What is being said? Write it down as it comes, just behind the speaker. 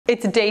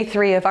It's day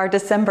 3 of our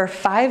December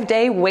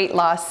 5-day weight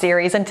loss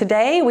series, and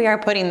today we are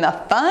putting the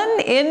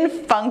fun in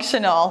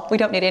functional. We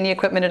don't need any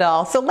equipment at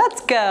all, so let's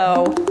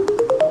go.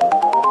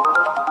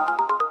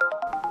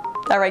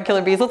 All right,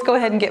 killer bees, let's go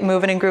ahead and get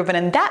moving and grooving,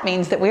 and that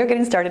means that we are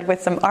getting started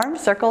with some arm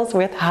circles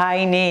with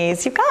high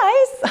knees. You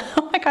guys,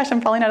 oh my gosh, I'm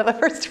falling out of the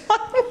first one.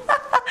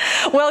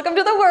 Welcome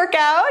to the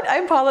workout.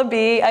 I'm Pahla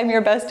B. I'm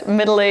your best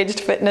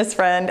middle-aged fitness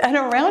friend, and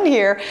around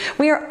here,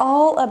 we are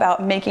all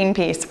about making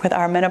peace with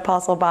our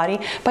menopausal body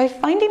by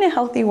finding a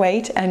healthy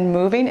weight and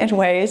moving in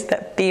ways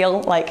that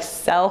feel like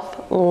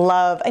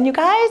self-love. And you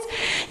guys,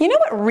 you know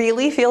what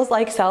really feels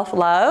like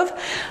self-love?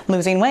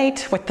 Losing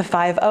weight with the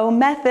 5-0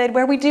 method,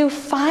 where we do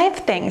 5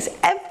 things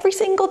every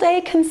single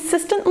day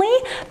consistently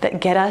that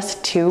get us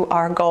to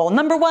our goal.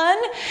 Number 1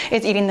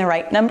 is eating the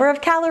right number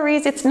of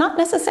calories. It's not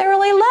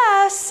necessarily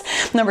less.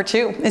 Number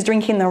 2 is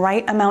drinking the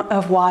right amount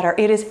of water.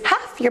 It is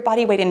half your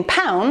body weight in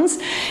pounds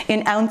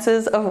in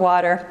ounces of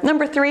water.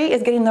 Number 3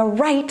 is getting the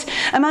right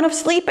amount of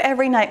sleep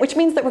every night, which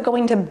means that we're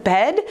going to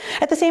bed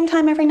at the same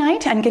time every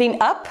night and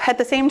getting up at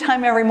the same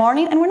time every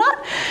morning, and we're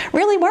not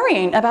really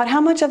worrying about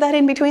how much of that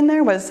in between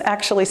there was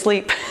actually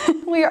sleep.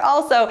 We are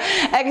also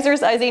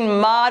exercising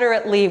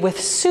moderately with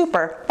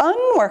super fun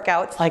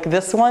workouts like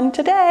this one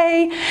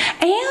today.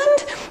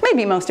 And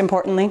maybe most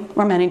importantly,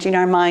 we're managing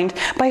our mind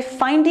by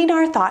finding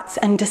our thoughts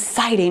and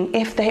deciding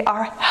if they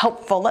are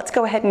helpful. Let's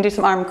go ahead and do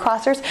some arm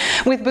crossers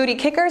with booty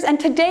kickers. And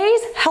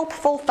today's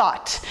helpful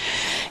thought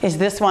is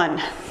this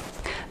one.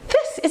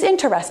 This is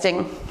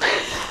interesting.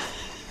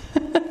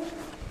 Because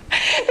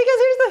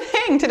here's the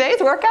thing, today's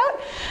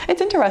workout,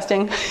 it's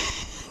interesting.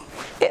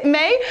 It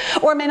may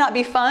or may not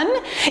be fun.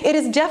 It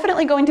is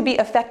definitely going to be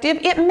effective.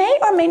 It may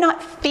or may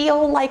not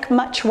feel like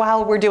much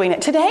while we're doing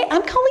it. Today,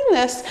 I'm calling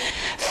this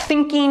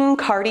thinking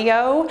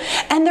cardio.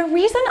 And the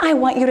reason I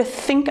want you to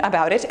think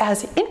about it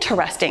as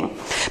interesting,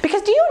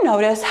 because do you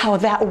notice how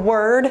that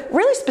word,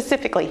 really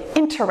specifically,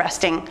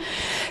 interesting,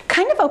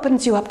 kind of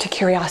opens you up to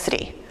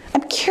curiosity?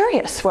 I'm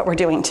curious what we're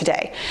doing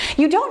today.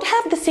 You don't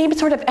have the same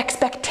sort of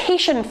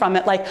expectation from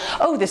it, like,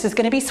 oh, this is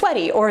going to be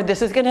sweaty, or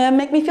this is going to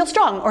make me feel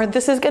strong, or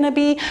this is going to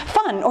be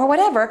fun, or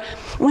whatever.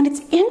 When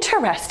it's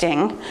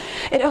interesting,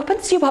 it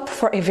opens you up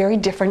for a very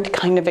different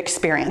kind of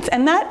experience.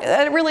 And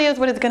that really is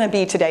what it's going to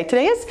be today.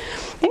 Today is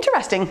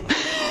interesting.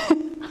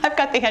 I've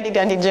got the handy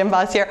dandy gym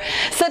boss here,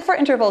 set for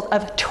intervals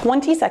of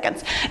 20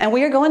 seconds, and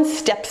we are going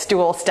step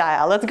stool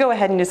style. Let's go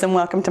ahead and do some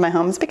welcome to my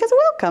homes, because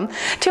welcome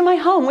to my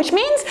home, which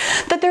means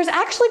that there's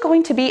actually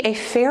going to be a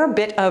fair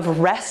bit of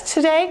rest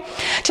today.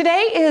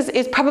 Today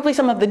is probably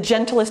some of the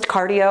gentlest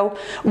cardio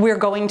we're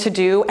going to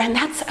do, and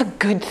that's a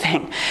good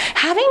thing.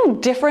 Having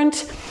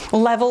different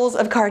levels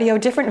of cardio,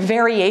 different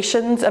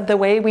variations of the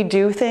way we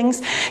do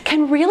things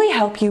can really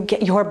help you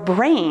get your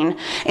brain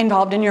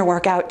involved in your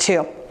workout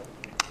too.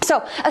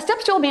 So a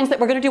step stool means that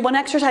we're going to do one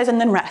exercise and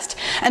then rest.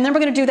 And then we're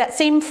going to do that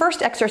same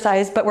first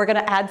exercise, but we're going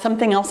to add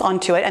something else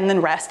onto it and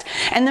then rest.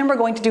 And then we're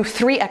going to do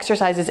 3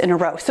 exercises in a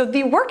row. So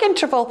the work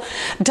interval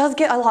does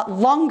get a lot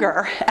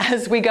longer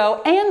as we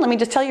go. And let me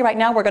just tell you right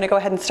now, we're going to go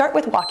ahead and start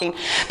with walking,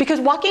 because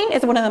walking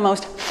is one of the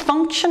most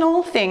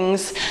functional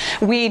things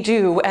we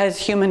do as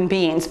human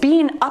beings.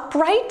 Being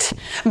upright,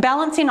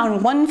 balancing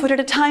on one foot at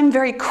a time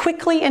very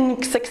quickly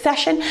in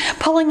succession,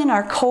 pulling in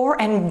our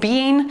core and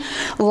being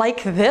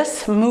like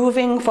this,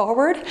 moving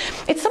forward.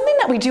 It's something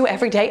that we do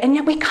every day, and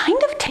yet we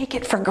kind of take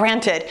it for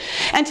granted.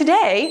 And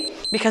today,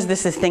 because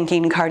this is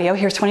thinking cardio,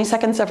 here's 20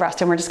 seconds of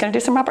rest, and we're just going to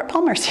do some Robert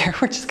Palmers here.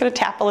 We're just going to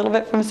tap a little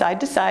bit from side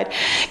to side,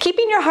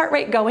 keeping your heart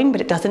rate going,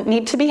 but it doesn't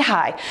need to be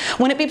high.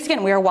 When it beeps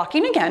again, we are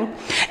walking again,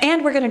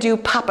 and we're going to do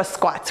papa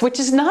squats, which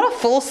is not a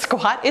full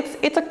squat.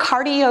 It's a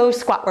cardio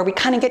squat where we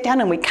kind of get down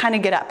and we kind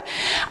of get up.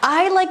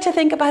 I like to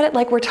think about it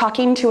like we're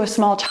talking to a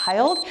small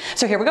child.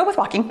 So here we go with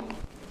walking.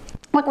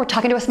 Like we're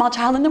talking to a small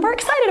child, and then we're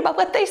excited about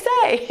what they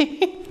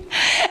say.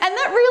 And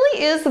that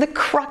really is the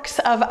crux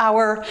of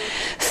our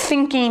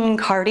thinking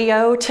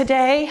cardio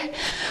today.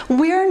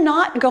 We're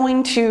not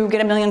going to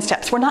get a million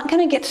steps. We're not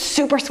going to get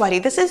super sweaty.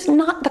 This is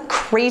not the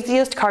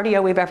craziest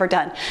cardio we've ever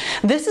done.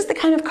 This is the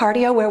kind of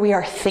cardio where we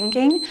are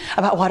thinking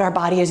about what our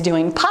body is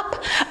doing.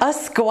 Pop a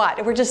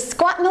squat. We're just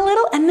squatting a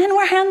little, and then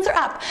our hands are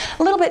up.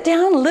 A little bit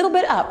down, a little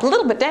bit up, a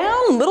little bit down,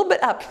 a little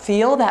bit up.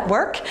 Feel that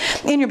work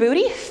in your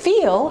booty.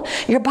 Feel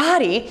your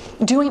body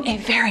doing a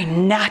very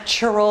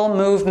natural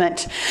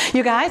movement.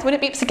 You guys, when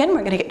it beeps again, we're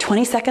going to get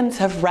 20 seconds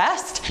of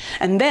rest,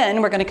 and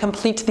then we're going to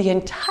complete the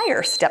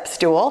entire step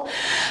stool.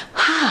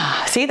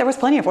 See, there was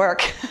plenty of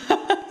work.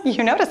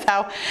 You notice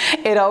how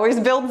it always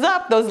builds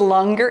up those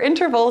longer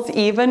intervals,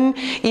 even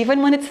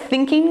when it's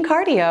thinking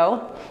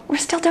cardio. We're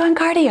still doing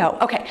cardio.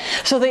 Okay,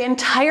 so the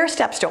entire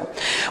step stool,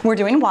 we're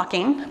doing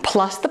walking,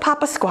 plus the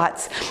papa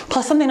squats,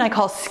 plus something I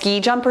call ski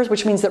jumpers,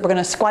 which means that we're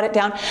gonna squat it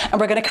down and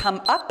we're gonna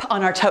come up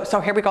on our toes. So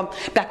here we go,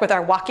 back with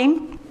our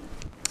walking.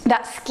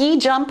 That ski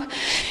jump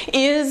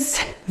is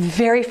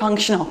very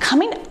functional.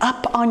 Coming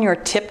up on your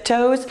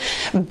tiptoes,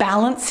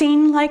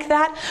 balancing like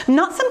that,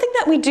 not something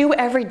that we do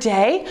every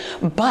day,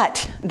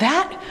 but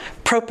that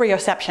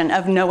proprioception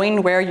of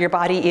knowing where your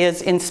body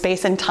is in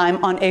space and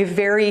time on a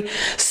very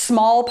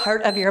small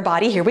part of your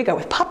body, here we go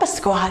with Papa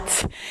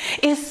squats,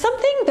 is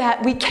something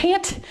that we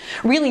can't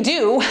really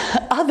do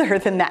other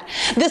than that.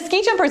 The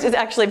ski jumpers is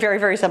actually very,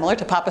 very similar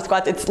to Papa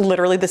squats. It's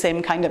literally the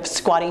same kind of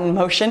squatting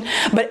motion,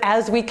 but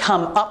as we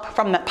come up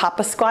from that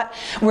Papa squat,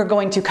 we're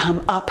going to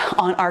come up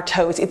on our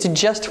toes. It's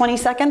just 20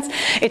 seconds.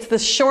 It's the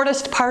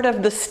shortest part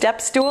of the step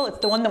stool. It's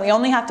the one that we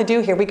only have to do,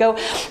 here we go,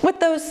 with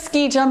those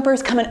ski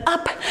jumpers coming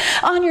up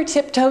on your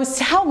tiptoes.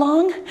 How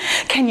long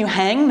can you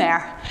hang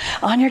there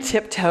on your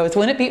tiptoes?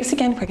 When it beeps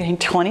again, we're getting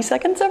 20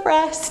 seconds of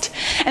rest.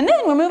 And then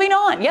we're moving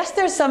on. Yes,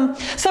 there's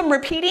some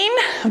repeating,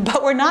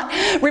 but we're not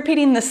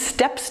repeating the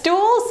step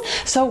stools.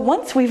 So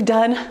once we've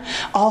done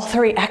all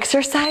 3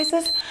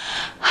 exercises,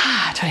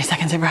 20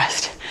 seconds of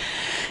rest.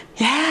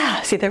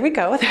 Yeah, see, there we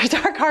go. There's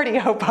our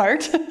cardio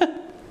part.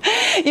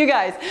 You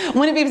guys,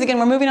 when it beeps again,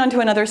 we're moving on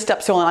to another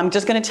step stool, and I'm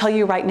just going to tell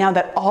you right now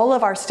that all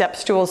of our step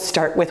stools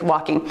start with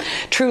walking.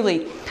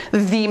 Truly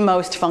the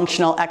most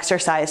functional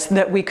exercise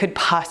that we could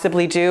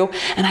possibly do,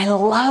 and I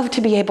love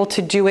to be able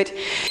to do it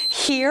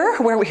here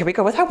we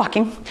go with our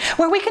walking,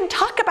 where we can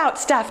talk about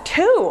stuff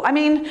too. I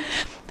mean,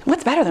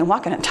 what's better than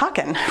walking and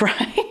talking,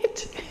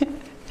 right?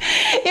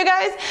 You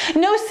guys,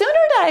 no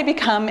sooner did I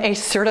become a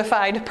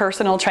certified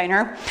personal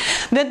trainer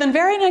than the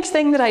very next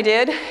thing that I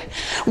did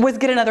was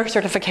get another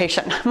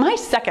certification. My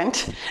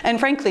second, and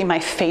frankly my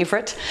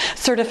favorite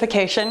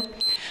certification,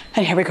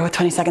 and here we go with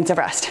 20 seconds of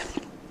rest,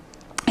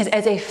 is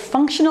as a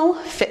functional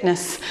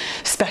fitness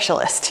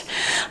specialist.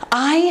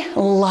 I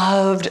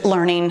loved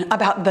learning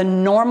about the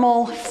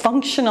normal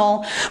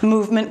functional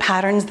movement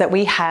patterns that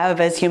we have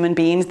as human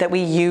beings that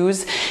we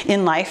use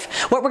in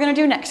life. What we're going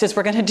to do next is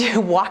we're going to do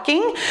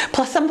walking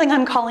plus something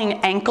I'm calling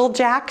ankle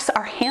jacks.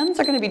 Our hands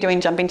are going to be doing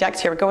jumping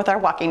jacks. Here we go with our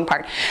walking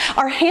part.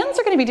 Our hands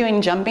are going to be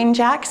doing jumping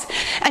jacks,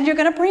 and you're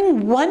going to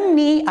bring one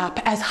knee up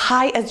as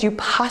high as you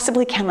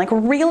possibly can. Like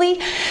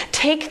really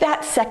take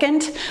that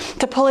second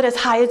to pull it as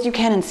high as you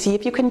can and see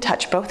if you can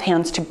touch both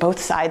hands to both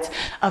sides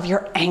of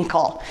your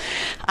ankle.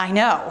 I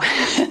know,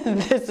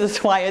 this is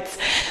why it's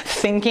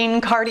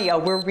thinking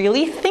cardio. We're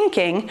really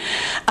thinking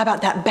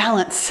about that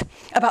balance,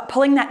 about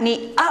pulling that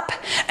knee up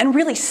and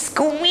really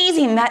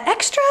squeezing that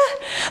extra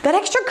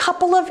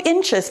couple of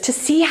inches to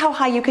see how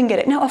high you can get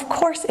it. Now, of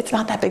course, it's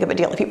not that big of a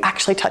deal if you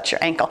actually touch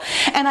your ankle.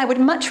 And I would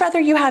much rather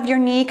you have your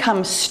knee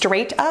come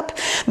straight up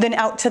than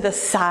out to the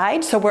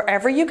side. So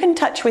wherever you can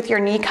touch with your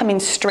knee coming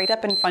straight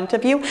up in front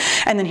of you,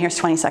 and then here's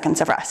 20 seconds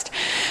of rest.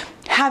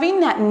 Having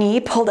that knee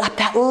pulled up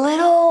that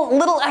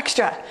little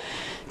extra.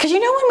 Because you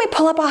know when we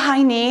pull up a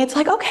high knee, it's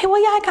like, okay,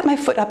 well, yeah, I got my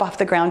foot up off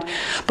the ground.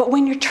 But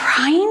when you're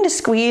trying to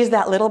squeeze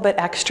that little bit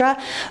extra,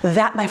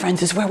 that, my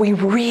friends, is where we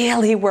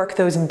really work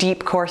those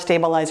deep core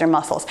stabilizer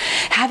muscles.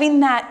 Having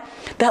that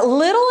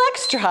little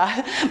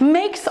extra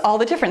makes all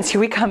the difference.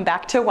 Here we come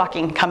back to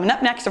walking. Coming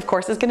up next, of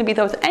course, is going to be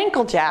those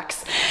ankle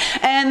jacks.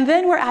 And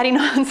then we're adding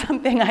on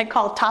something I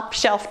call top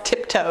shelf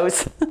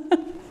tiptoes.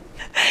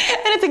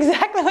 And it's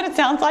exactly what it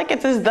sounds like.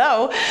 It's as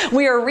though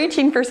we are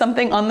reaching for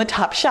something on the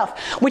top shelf.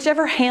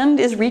 Whichever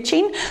hand is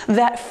reaching,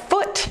 that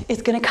foot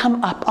is going to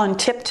come up on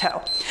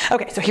tiptoe.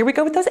 Okay, so here we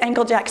go with those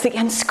ankle jacks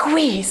again.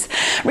 Squeeze,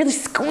 really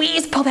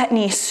squeeze, pull that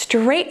knee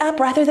straight up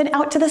rather than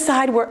out to the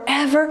side,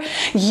 wherever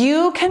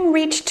you can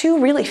reach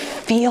to. Really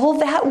feel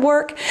that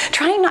work.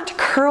 Trying not to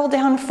curl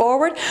down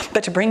forward,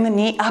 but to bring the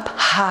knee up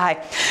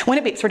high. When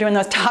it beeps, we're doing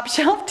those top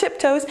shelf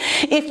tiptoes.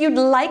 If you'd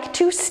like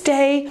to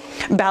stay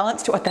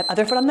balanced with that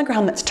other foot on the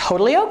ground, that's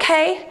totally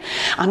okay.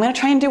 I'm going to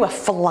try and do a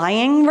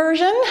flying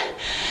version.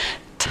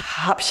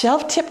 Top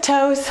shelf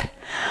tiptoes.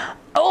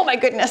 Oh my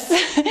goodness.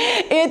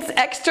 It's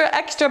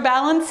extra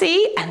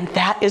balancy, and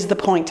that is the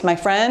point, my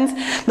friends.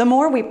 The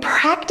more we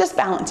practice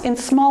balance in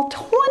small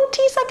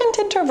 20-second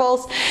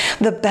intervals,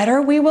 the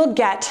better we will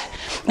get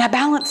at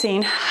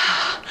balancing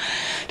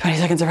 20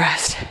 seconds of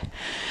rest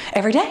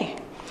every day.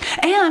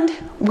 And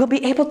we'll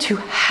be able to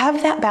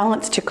have that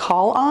balance to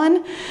call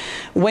on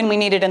when we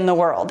need it in the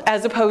world,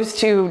 as opposed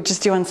to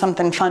just doing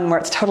something fun where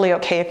it's totally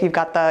okay if you've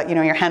got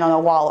your hand on a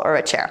wall or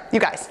a chair. You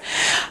guys,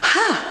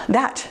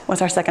 that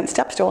was our second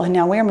step stool, and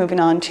now we're moving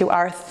on to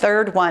our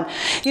third one.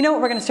 You know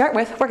what we're going to start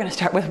with? We're going to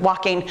start with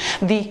walking,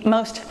 the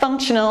most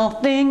functional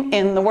thing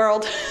in the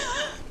world.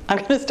 I'm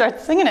going to start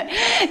singing it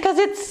because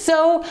it's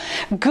so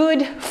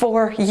good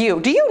for you.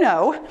 Do you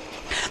know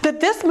that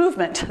this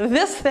movement,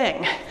 this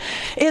thing,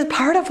 is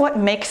part of what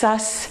makes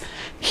us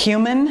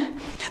human?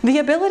 The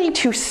ability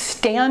to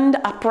stand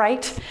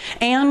upright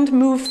and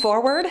move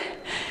forward.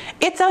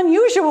 It's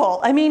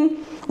unusual. I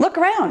mean, look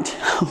around.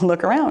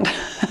 Look around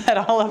at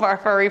all of our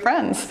furry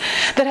friends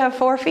that have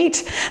 4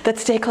 feet that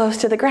stay close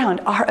to the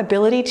ground. Our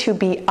ability to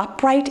be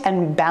upright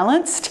and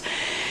balanced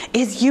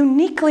is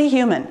uniquely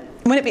human.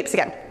 When it beeps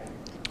again,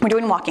 we're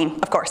doing walking,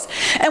 of course.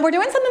 And we're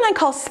doing something I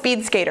call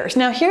speed skaters.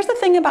 Now, here's the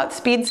thing about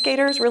speed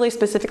skaters, really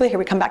specifically. Here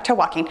we come back to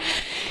walking.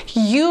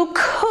 You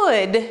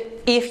could,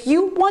 if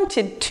you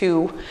wanted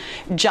to,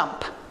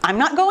 jump. I'm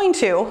not going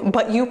to,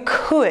 but you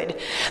could.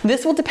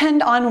 This will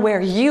depend on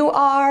where you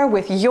are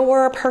with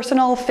your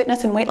personal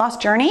fitness and weight loss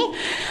journey.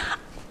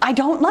 I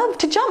don't love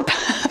to jump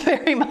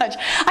very much.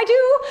 I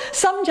do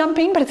some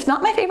jumping, but it's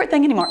not my favorite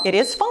thing anymore. It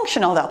is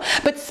functional though.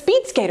 But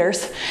speed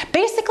skaters,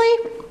 basically,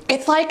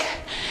 it's like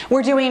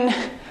we're doing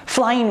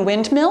flying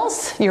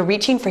windmills. You're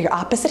reaching for your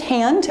opposite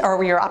hand,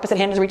 or your opposite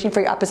hand is reaching for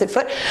your opposite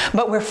foot,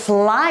 but we're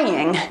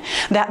flying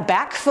that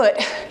back foot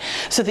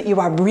so that you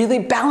are really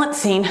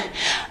balancing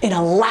in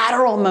a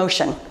lateral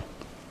motion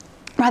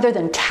rather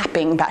than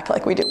tapping back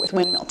like we do with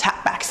windmill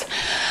tap backs.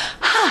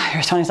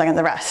 Here's 20 seconds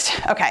of rest.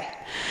 Okay.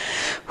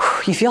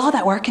 You feel all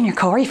that work in your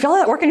core? You feel all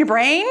that work in your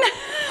brain?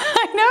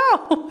 I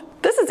know.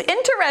 This is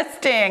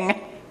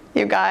interesting,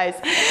 you guys.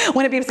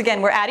 When it beeps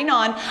again, we're adding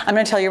on. I'm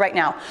going to tell you right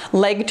now,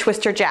 leg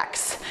twister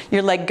jacks.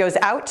 Your leg goes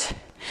out,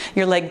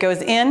 your leg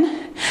goes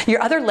in,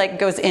 your other leg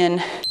goes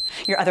in,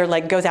 your other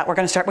leg goes out. We're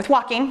going to start with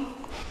walking.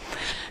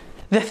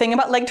 The thing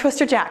about leg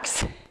twister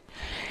jacks,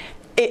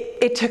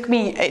 it took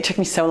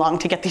me so long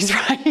to get these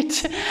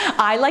right.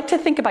 I like to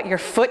think about your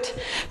foot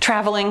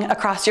traveling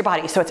across your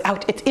body. So it's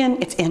out, it's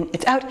in,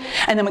 it's out,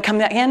 and then we come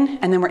back in,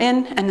 and then we're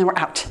in, and then we're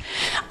out.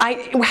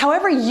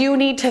 However you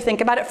need to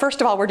think about it, first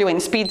of all, we're doing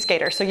speed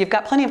skater, so you've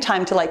got plenty of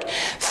time to like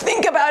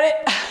think about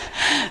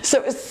it.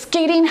 So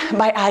skating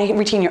by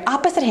reaching your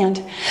opposite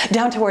hand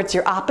down towards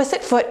your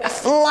opposite foot,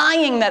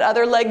 flying that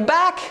other leg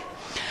back.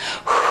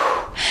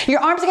 Your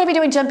arms are going to be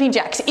doing jumping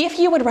jacks. If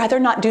you would rather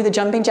not do the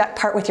jumping jack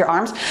part with your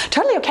arms,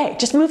 totally okay.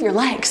 Just move your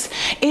legs.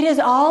 It is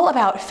all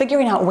about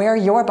figuring out where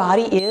your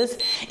body is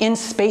in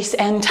space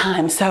and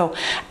time. So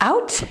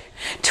out,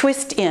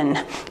 twist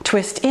in,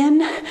 twist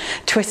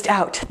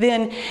out.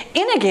 Then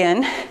in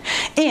again,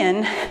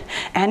 in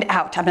and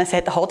out. I'm going to say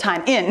it the whole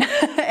time. In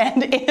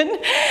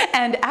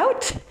and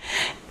out,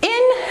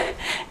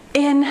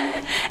 in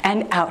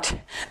and out.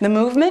 The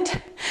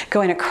movement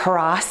going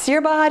across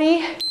your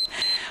body.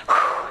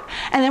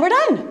 And then we're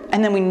done.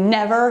 And then we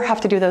never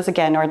have to do those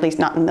again, or at least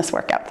not in this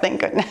workout,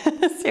 thank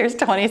goodness. Here's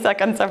 20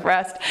 seconds of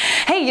rest.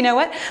 Hey, you know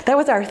what? That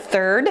was our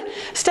third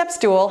step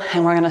stool,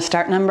 and we're gonna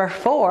start number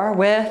 4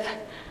 with,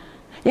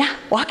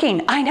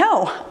 walking. I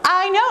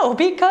know,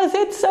 because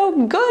it's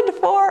so good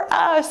for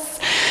us.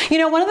 You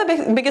know, one of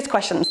the biggest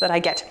questions that I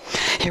get,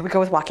 here we go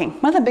with walking.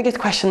 One of the biggest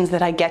questions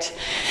that I get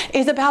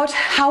is about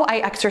how I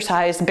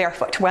exercise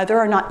barefoot, whether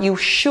or not you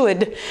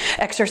should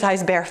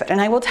exercise barefoot. And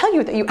I will tell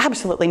you that you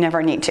absolutely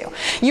never need to.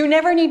 You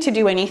never need to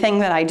do anything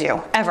that I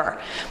do, ever.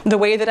 The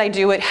way that I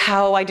do it,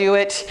 how I do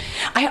it.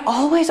 I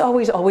always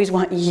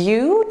want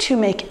you to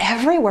make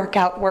every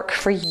workout work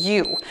for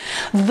you.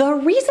 The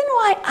reason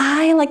why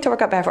I like to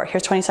work out barefoot,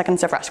 here's 20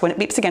 seconds of rest. When it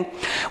beeps again,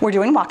 we're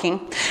doing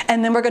walking,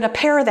 and then we're going to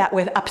pair that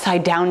with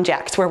upside down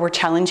jacks, where we're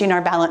challenging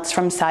our balance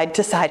from side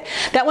to side.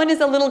 That one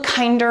is a little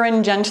kinder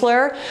and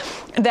gentler,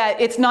 that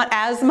it's not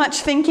as much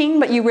thinking,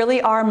 but you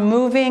really are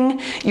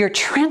moving, you're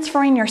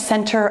transferring your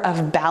center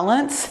of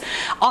balance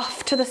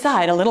off to the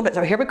side a little bit.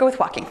 So here we go with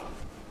walking.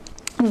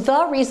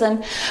 The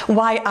reason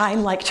why I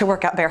like to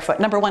work out barefoot,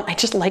 number one, I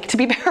just like to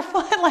be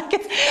barefoot. Like,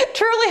 it's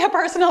truly a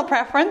personal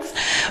preference.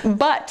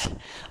 But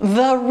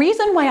the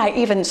reason why I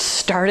even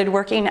started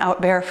working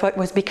out barefoot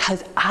was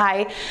because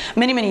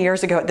many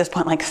years ago at this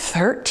point, like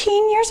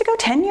 13 years ago,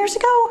 10 years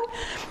ago,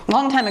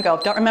 long time ago,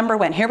 don't remember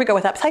when. Here we go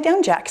with upside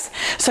down jacks.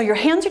 So your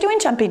hands are doing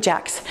jumping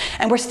jacks,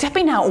 and we're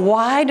stepping out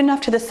wide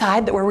enough to the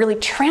side that we're really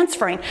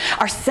transferring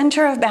our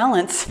center of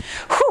balance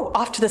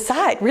off to the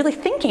side, really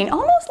thinking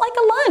almost like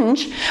a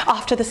lunge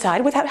off to the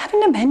side without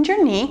having to bend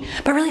your knee,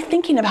 but really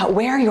thinking about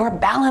where your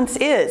balance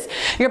is.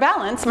 Your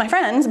balance, my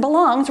friends,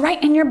 belongs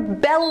right in your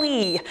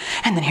belly.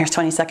 And then here's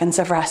 20 seconds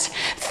of rest.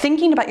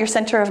 Thinking about your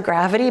center of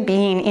gravity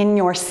being in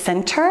your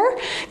center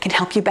can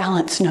help you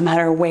balance no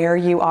matter where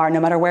you are, no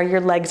matter where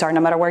your legs are,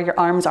 no matter where your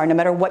arms are, no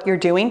matter what you're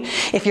doing.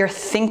 If you're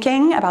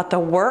thinking about the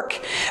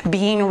work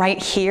being right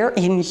here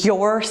in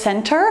your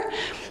center,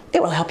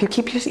 it will help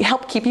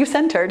keep you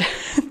centered.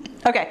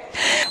 Okay,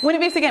 when it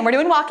beeps again, we're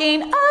doing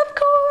walking, of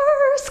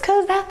course,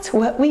 because that's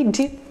what we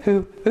do.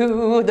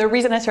 The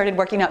reason I started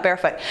working out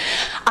barefoot,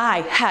 I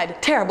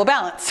had terrible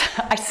balance.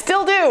 I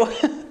still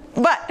do.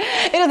 But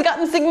it has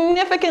gotten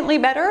significantly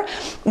better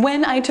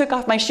when I took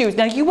off my shoes.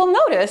 Now you will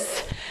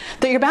notice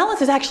that your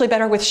balance is actually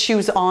better with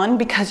shoes on,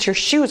 because your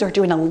shoes are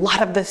doing a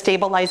lot of the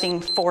stabilizing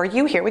for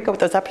you. Here we go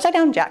with those upside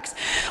down jacks.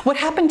 What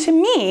happened to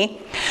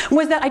me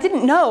was that I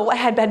didn't know I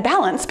had bad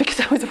balance because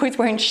I was always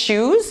wearing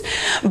shoes,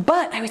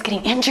 but I was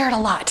getting injured a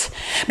lot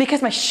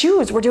because my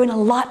shoes were doing a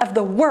lot of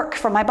the work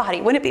for my body.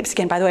 When it beeps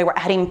again, by the way, we're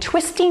adding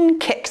twisting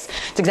kicks.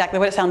 It's exactly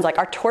what it sounds like.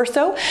 Our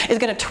torso is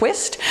going to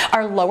twist.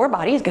 Our lower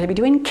body is going to be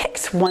doing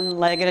kicks, one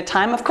leg at a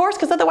time, of course,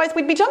 because otherwise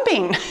we'd be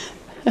jumping.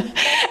 And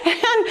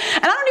I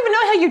don't even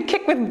know how you'd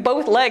kick with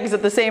both legs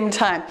at the same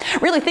time.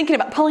 Really thinking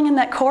about pulling in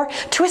that core,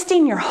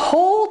 twisting your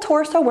whole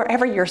torso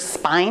wherever your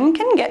spine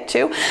can get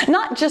to,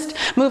 not just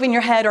moving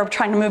your head or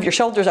trying to move your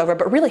shoulders over,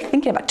 but really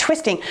thinking about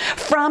twisting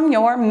from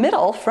your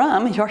middle,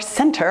 from your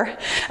center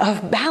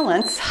of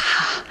balance.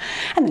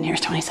 And then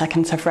here's 20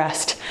 seconds of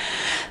rest.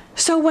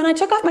 So when I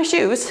took off my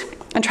shoes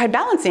and tried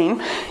balancing,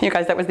 you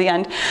guys, that was the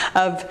end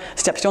of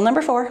step stool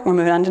number 4. We're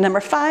moving on to number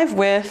 5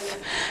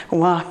 with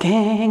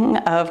walking,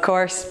 of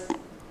course.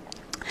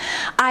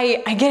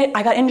 I get it,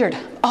 I got injured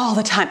all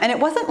the time. And it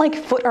wasn't like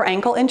foot or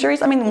ankle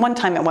injuries. I mean, one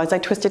time it was, I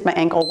twisted my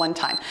ankle one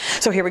time.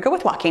 So here we go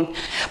with walking.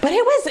 But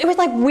it was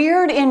like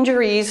weird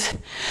injuries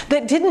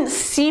that didn't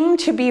seem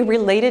to be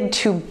related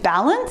to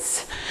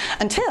balance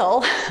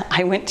until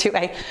I went to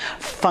a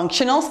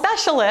functional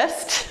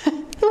specialist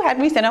who had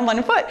me sit on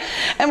one foot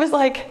and was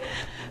like,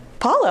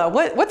 Pahla,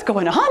 what's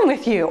going on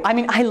with you? I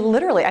mean,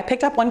 I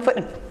picked up one foot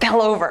and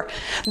fell over.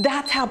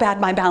 That's how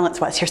bad my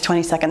balance was. Here's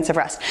 20 seconds of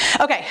rest.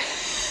 Okay.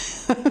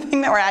 The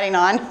thing that we're adding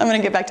on, I'm going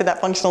to get back to that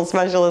functional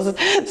specialist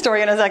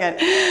story in a second.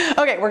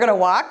 Okay, we're going to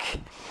walk.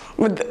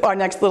 With our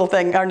next little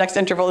thing, our next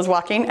interval is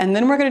walking, and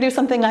then we're going to do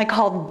something I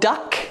call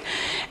duck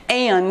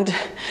and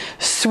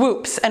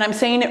swoops. And I'm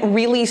saying it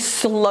really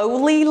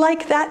slowly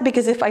like that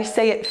because if I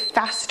say it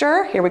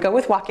faster, here we go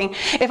with walking.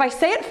 If I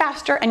say it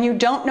faster and you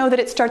don't know that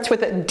it starts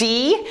with a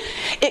D,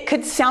 it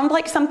could sound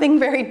like something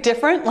very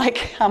different, like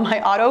how my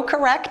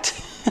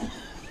autocorrect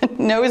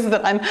knows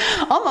that I'm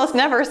almost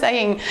never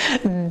saying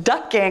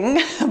ducking,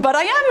 but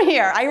I am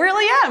here. I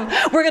really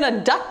am. We're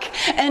gonna duck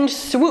and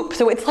swoop.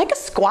 So it's like a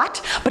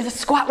squat, but it's a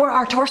squat where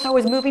our torso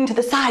is moving to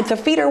the side. So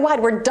feet are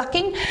wide. We're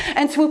ducking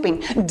and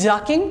swooping,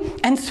 ducking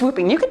and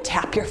swooping. You can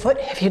tap your foot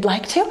if you'd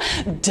like to.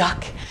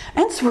 Duck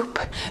and swoop,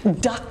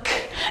 duck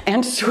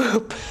and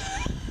swoop.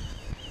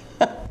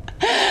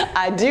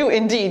 I do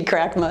indeed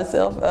crack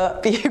myself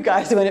up, you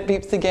guys, when it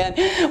beeps again.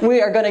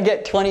 We are going to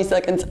get 20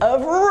 seconds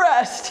of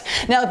rest.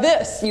 Now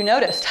this, you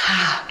noticed,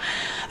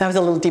 that was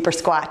a little deeper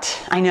squat.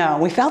 I know,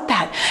 we felt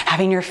that.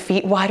 Having your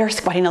feet wider,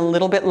 squatting a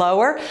little bit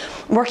lower,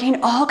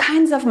 working all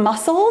kinds of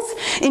muscles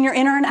in your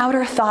inner and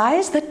outer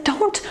thighs that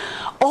don't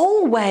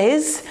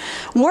always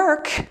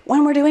work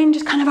when we're doing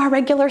just kind of our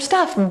regular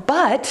stuff.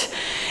 But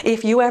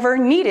if you ever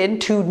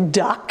needed to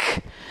duck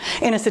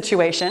in a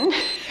situation,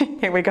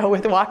 here we go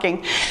with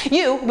walking,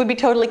 you would be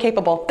totally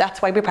capable.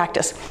 That's why we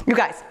practice. You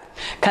guys,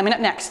 coming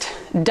up next,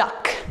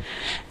 duck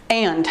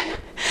and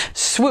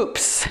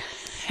swoops.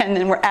 And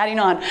then we're adding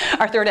on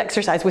our third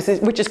exercise,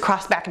 which is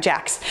cross back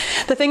jacks.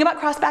 The thing about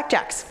cross back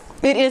jacks,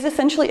 it is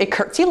essentially a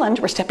curtsy lunge.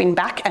 We're stepping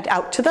back and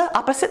out to the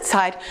opposite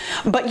side,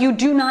 but you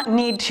do not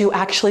need to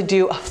actually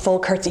do a full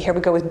curtsy. Here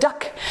we go with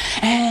duck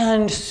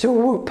and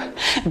swoop,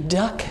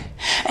 duck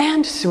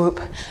and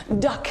swoop,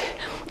 duck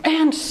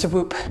and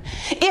swoop.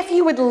 If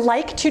you would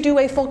like to do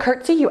a full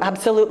curtsy, you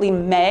absolutely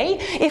may.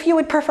 If you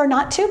would prefer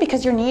not to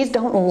because your knees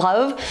don't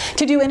love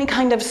to do any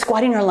kind of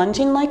squatting or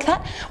lunging like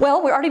that,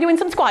 well, we're already doing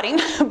some squatting,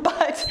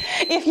 but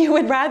if you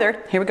would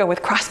rather, here we go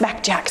with cross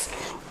back jacks.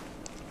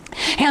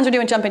 Hands are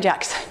doing jumping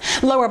jacks.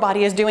 Lower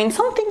body is doing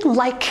something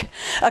like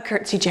a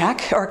curtsy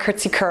jack or a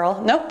curtsy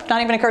curl. Nope,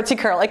 not even a curtsy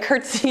curl, a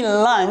curtsy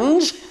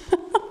lunge.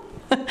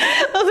 Those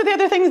are the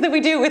other things that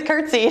we do with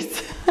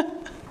curtsies.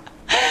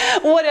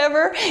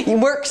 Whatever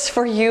works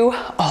for you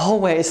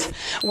always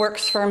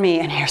works for me.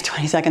 And here's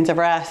 20 seconds of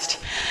rest.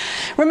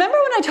 Remember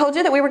when I told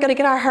you that we were going to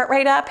get our heart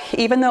rate up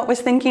even though it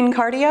was thinking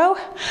cardio?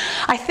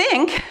 I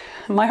think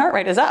my heart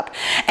rate is up.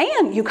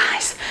 And you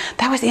guys,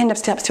 that was the end of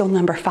step stool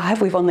number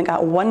 5. We've only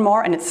got one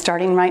more and it's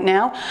starting right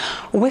now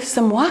with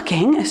some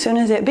walking as soon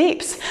as it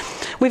beeps.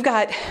 We've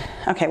got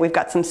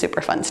some super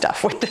fun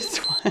stuff with this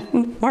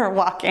one. We're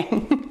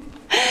walking.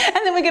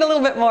 And then we get a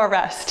little bit more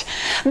rest.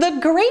 The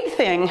great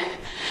thing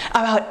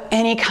about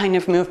any kind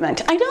of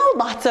movement, I know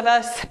lots of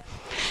us,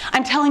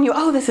 I'm telling you,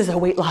 oh, this is a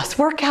weight loss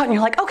workout, and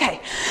you're like,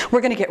 okay,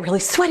 we're gonna get really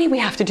sweaty, we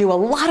have to do a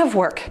lot of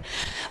work.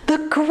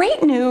 The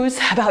great news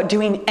about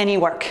doing any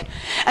work,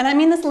 and I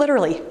mean this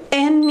literally,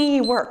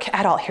 any work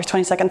at all, here's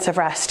 20 seconds of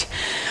rest.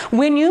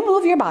 When you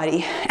move your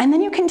body, and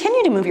then you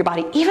continue to move your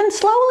body, even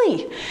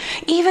slowly,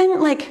 even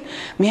like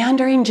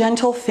meandering,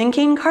 gentle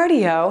thinking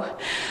cardio,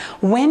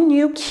 when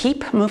you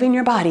keep moving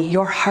your body,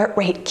 your heart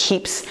rate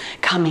keeps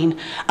coming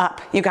up.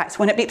 You guys,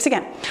 when it beeps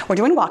again, we're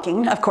doing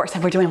walking, of course,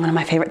 and we're doing one of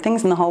my favorite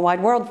things in the whole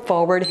wide world,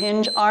 forward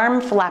hinge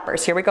arm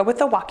flappers. Here we go with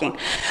the walking.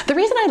 The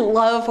reason I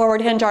love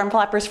forward hinge arm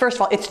flappers, first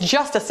of all, it's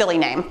just a silly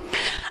name.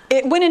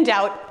 When in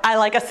doubt, I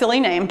like a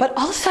silly name, but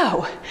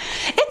also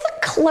it's a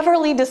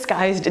cleverly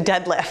disguised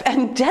deadlift,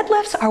 and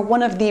deadlifts are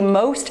one of the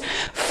most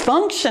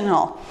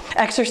functional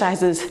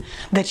exercises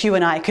that you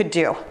and I could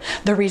do.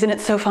 The reason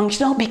it's so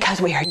functional,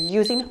 because we are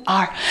using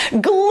our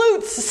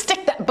glutes.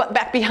 Stick that butt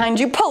back behind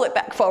you, pull it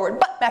back forward,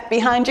 butt back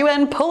behind you,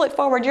 and pull it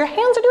forward. Your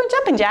hands are doing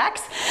jumping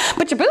jacks,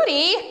 but your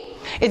booty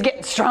is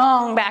getting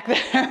strong back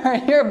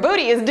there. Your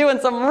booty is doing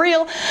some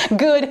real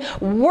good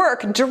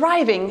work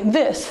driving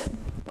this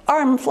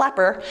arm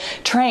flapper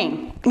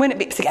train. When it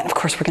beeps again, of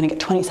course, we're going to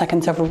get 20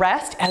 seconds of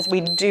rest as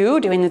we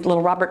do, doing these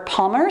little Robert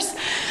Palmers.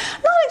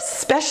 Not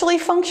especially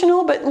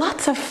functional, but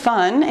lots of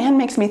fun, and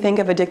makes me think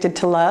of Addicted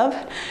to Love,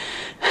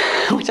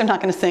 which I'm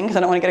not going to sing because I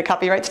don't want to get a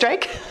copyright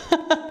strike.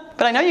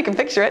 But I know you can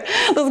picture it.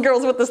 Those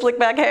girls with the slick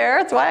back hair.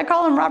 That's why I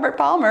call them Robert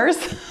Palmers.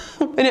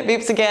 When it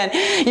beeps again.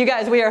 You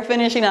guys, we are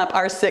finishing up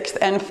our 6th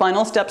and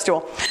final step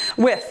stool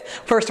with,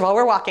 first of all,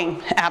 we're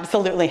walking.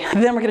 Absolutely.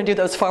 Then we're going to do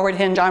those forward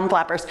hinge arm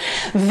flappers.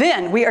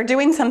 Then we are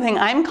doing something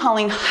I'm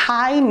calling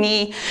high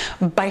knee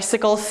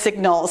bicycle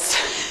signals.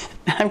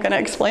 I'm going to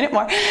explain it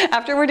more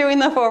after we're doing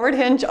the forward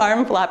hinge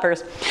arm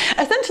flappers.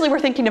 Essentially, we're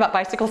thinking about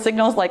bicycle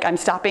signals like I'm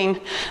stopping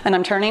and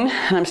I'm turning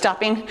and I'm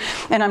stopping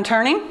and I'm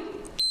turning.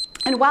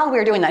 And while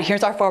we're doing that,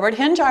 here's our forward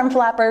hinge arm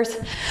flappers.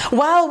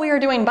 While we are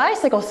doing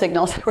bicycle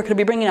signals, we're going to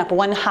be bringing up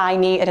one high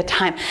knee at a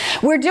time.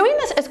 We're doing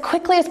this as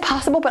quickly as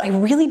possible, but I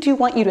really do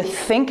want you to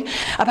think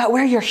about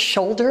where your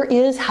shoulder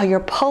is, how you're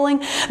pulling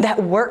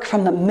that work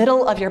from the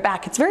middle of your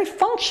back. It's very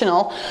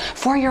functional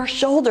for your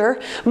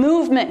shoulder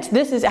movement.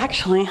 This is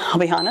actually, I'll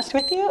be honest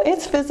with you,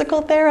 it's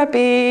physical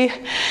therapy.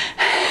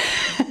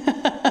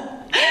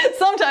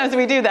 Sometimes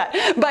we do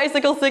that.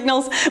 Bicycle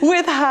signals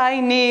with high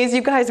knees.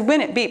 You guys,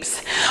 when it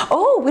beeps.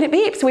 Oh, when it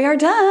beeps, we are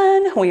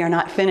done. We are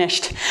not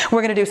finished.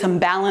 We're going to do some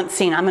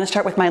balancing. I'm going to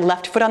start with my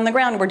left foot on the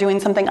ground. We're doing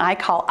something I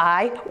call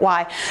I,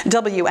 Y,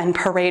 W, and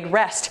parade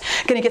rest.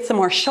 Going to get some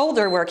more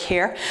shoulder work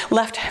here.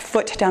 Left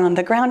foot down on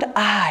the ground.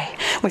 I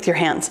with your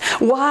hands.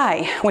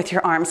 Y with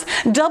your arms.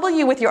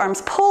 W with your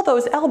arms. Pull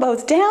those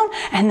elbows down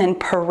and then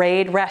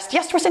parade rest.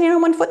 Yes, we're sitting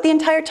on one foot the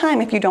entire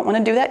time. If you don't want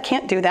to do that,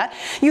 can't do that.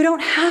 You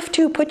don't have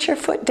to. Put your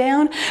foot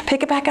down,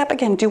 pick it back up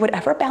again. Do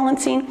whatever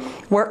balancing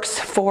works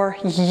for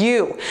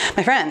you.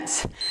 My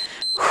friends,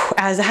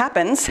 as it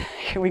happens,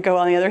 here we go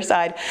on the other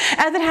side.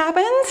 As it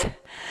happens,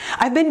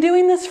 I've been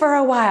doing this for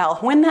a while.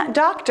 When that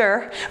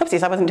doctor,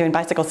 oopsies, I wasn't doing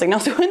bicycle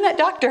signals. When that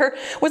doctor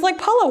was like,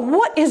 Pahla,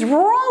 what is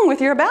wrong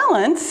with your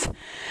balance?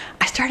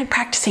 I started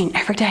practicing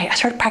every day. I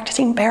started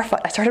practicing barefoot.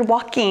 I started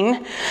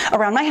walking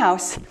around my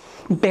house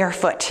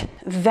barefoot.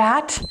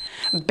 That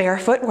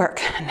barefoot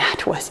work, and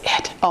that was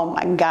it. Oh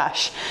my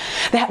gosh.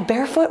 That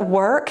barefoot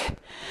work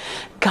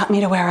got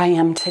me to where I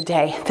am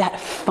today. That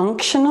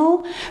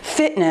functional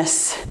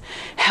fitness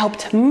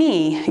helped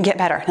me get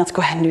better. Let's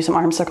go ahead and do some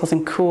arm circles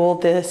and cool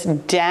this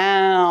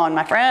down,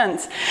 my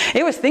friends.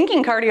 It was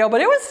thinking cardio, but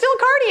it was still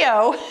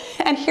cardio.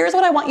 And here's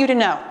what I want you to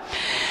know.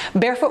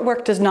 Barefoot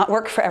work does not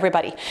work for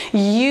everybody.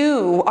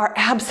 You are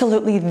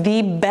absolutely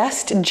the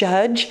best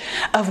judge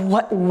of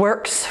what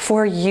works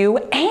for you.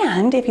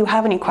 And if you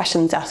have any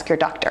questions, ask your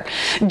doctor.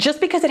 Just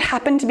because it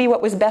happened to be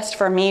what was best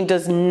for me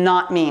does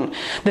not mean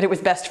that it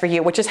was best for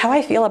you, which is how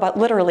I feel about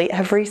literally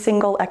every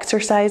single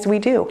exercise we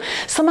do.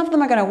 Some of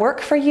them are going to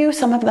work for you.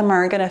 Some of them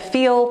are going to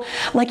feel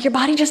like your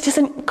body just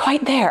isn't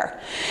quite there.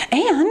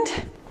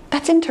 And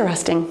that's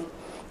interesting,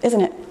 isn't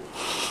it?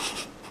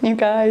 You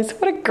guys,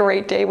 what a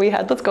great day we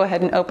had. Let's go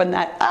ahead and open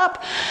that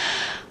up.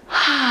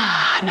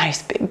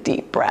 Nice big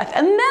deep breath.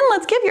 And then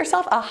let's give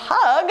yourself a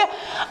hug.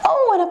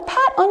 Oh, and a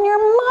pat on your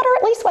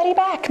moderately sweaty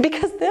back,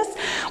 because this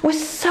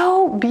was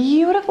so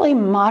beautifully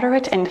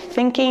moderate and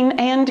thinking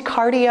and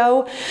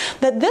cardio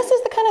that this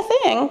is the kind of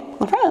thing,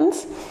 my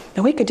friends,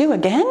 that we could do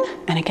again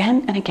and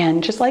again and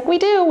again, just like we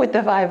do with the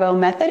 5-0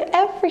 method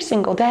every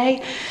single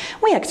day.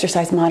 We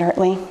exercise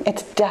moderately.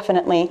 It's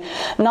definitely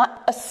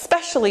not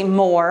especially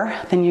more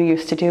than you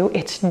used to do.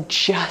 It's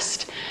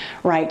just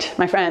right.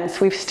 My friends,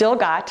 we've still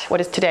got,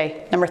 what is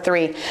today? Number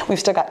 3. We've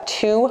still got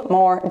 2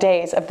 more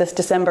days of this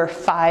December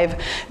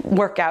 5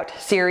 workout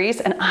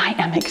series, and I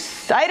am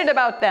excited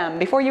about them.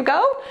 Before you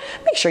go,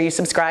 make sure you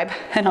subscribe,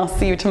 and I'll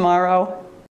see you tomorrow.